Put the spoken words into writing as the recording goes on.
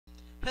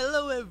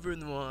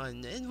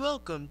everyone, and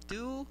welcome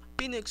to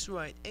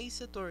Wright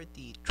Ace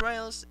Authority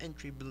Trials and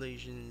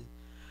Tribulations.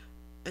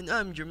 And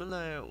I'm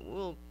Jeremiah.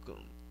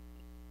 Welcome.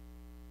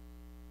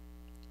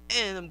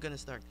 And I'm gonna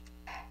start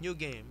new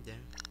game then.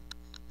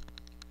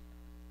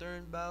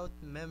 Turnabout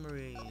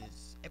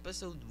Memories,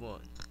 Episode 1.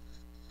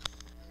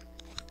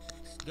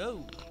 Let's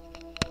go.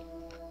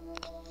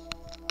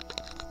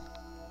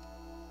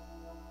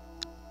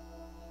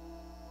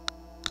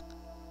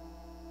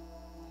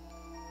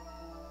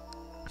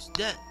 Is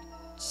that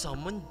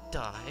someone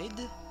died?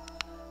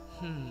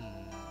 Hmm.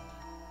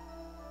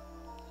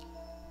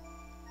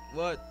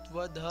 What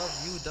have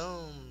you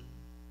done?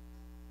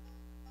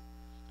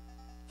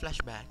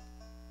 Flashback.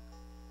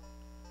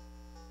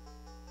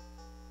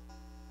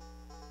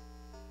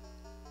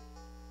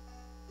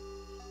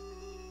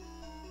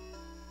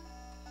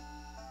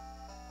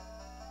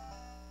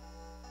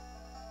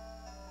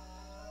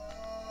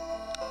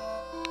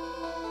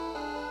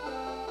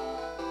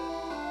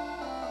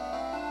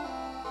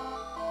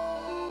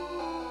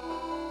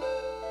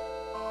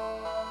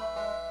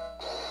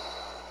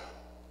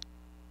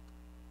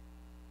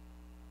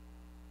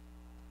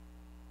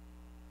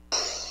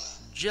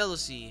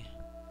 Jealousy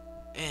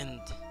and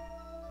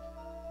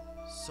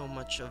so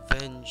much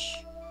avenge.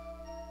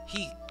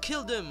 He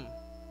killed him,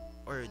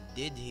 or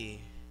did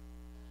he?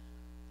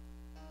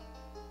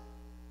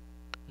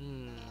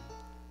 Hmm.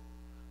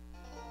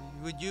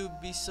 Would you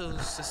be so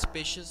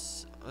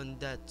suspicious on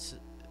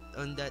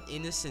that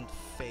innocent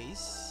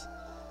face?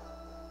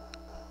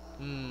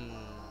 Hmm.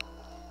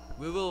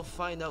 We will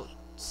find out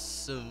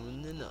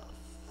soon enough.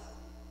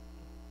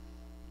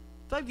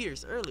 5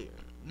 years earlier,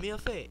 Mia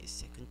Fey's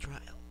second trial.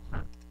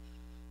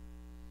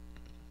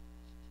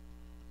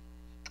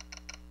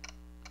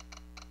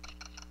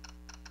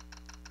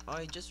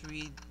 I just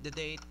read the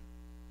date,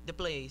 the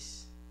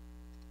place,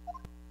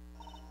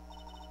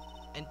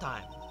 and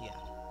time. Yeah.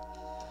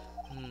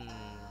 Hmm.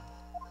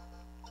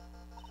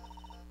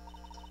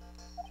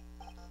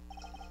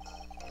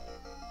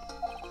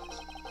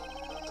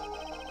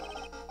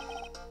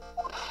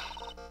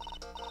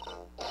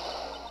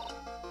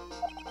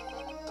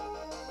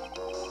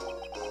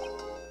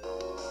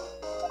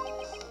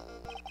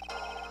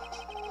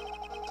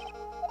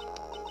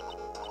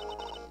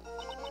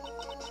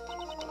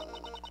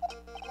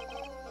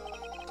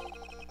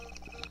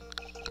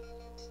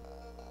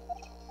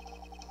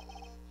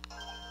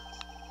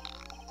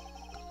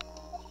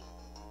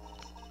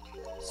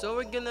 So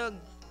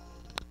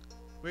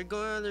we're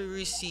gonna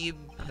receive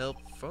help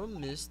from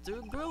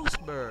Mr.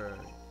 Grossberg.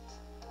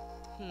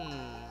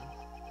 Hmm.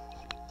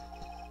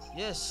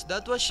 Yes,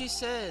 that's what she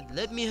said.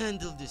 Let me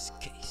handle this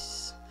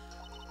case.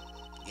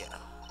 Yeah.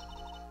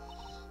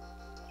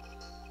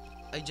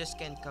 I just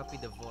can't copy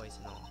the voice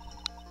now.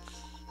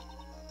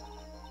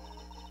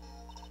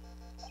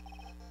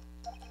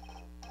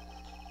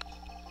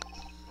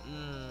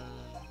 Hmm.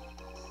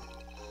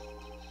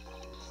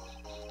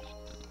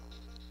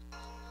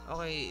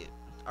 Okay,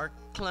 our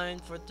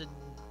client for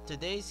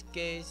today's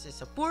case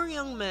is a poor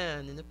young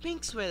man in a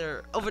pink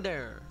sweater over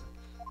there.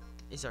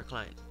 Is our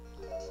client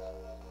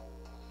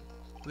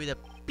with a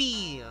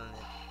P on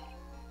it.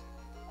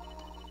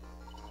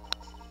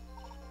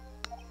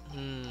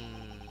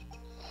 Hmm.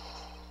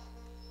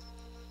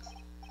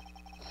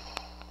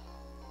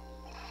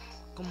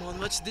 Come on,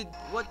 what's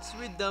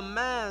with the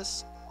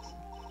mask?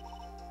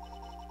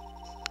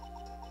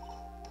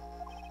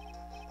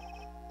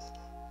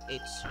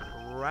 It's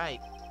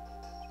right.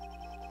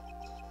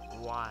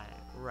 Why?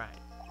 Right.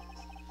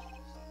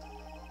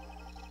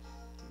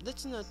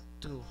 That's not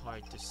too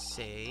hard to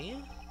say.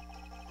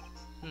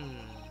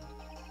 Hmm.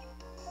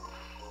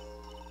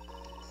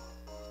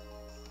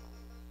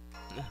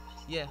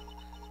 Yeah.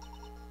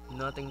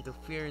 Nothing to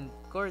fear in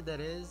court,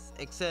 that is,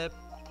 except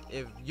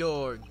if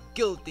you're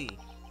guilty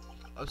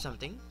of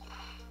something.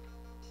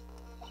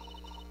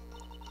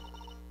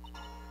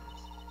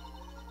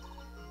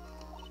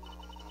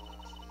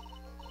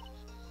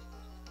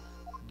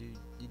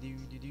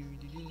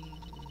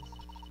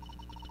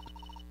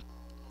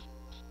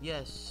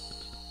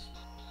 Yes,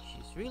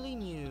 she's really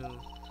new.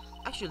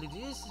 Actually,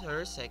 this is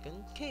her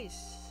second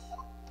case.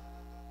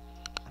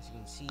 As you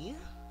can see,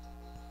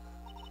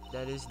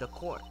 that is the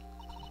court.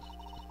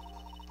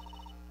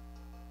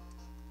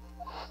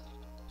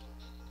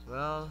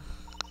 Well,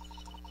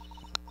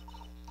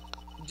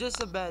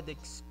 just a bad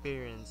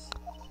experience.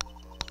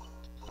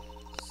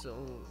 So,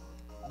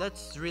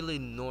 that's really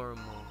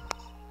normal.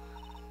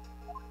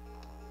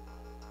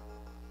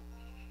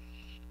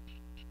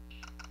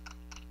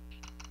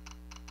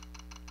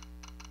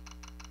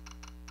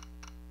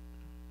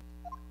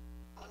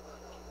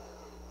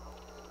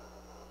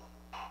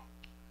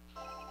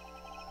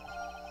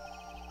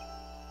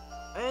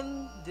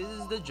 And this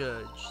is the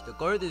judge. The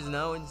court is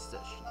now in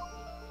session.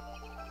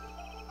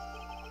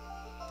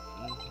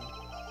 Mhm.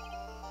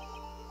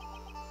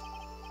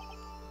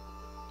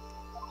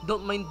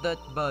 Don't mind that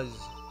buzz.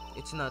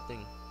 It's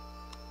nothing.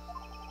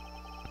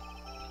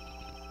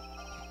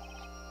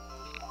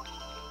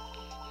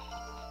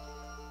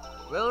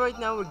 Well, right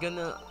now we're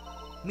gonna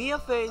Mia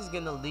Fey is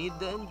gonna lead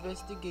the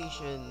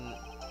investigation,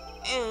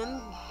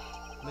 and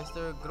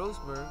Mr.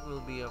 Grossberg will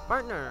be a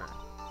partner,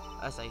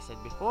 as I said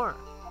before.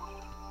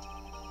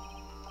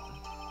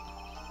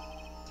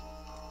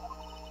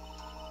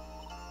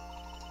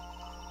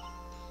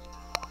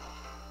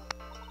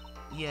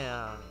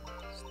 Yeah,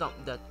 stomp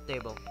that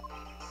table.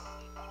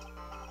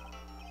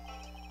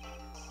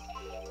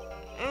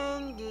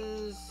 And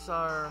this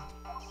are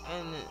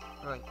and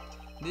right,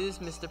 this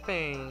Mr.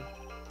 Payne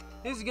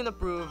is gonna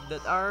prove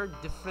that our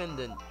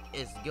defendant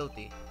is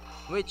guilty,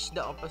 which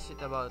the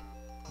opposite about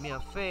Mia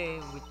Fey,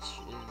 which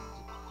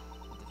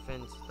is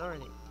defense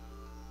attorney.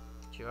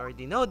 You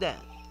already know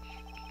that.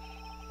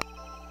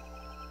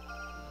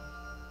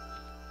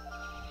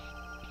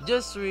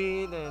 Just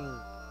read and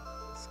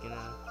it's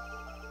gonna.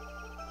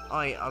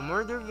 Oh, yeah, a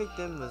murder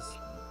victim was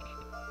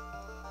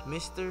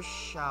Mr.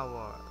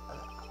 Shower.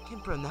 I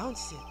can't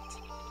pronounce it.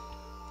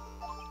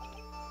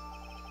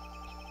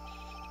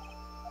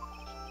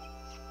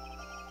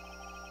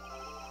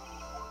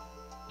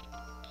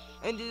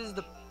 And this is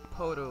the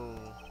photo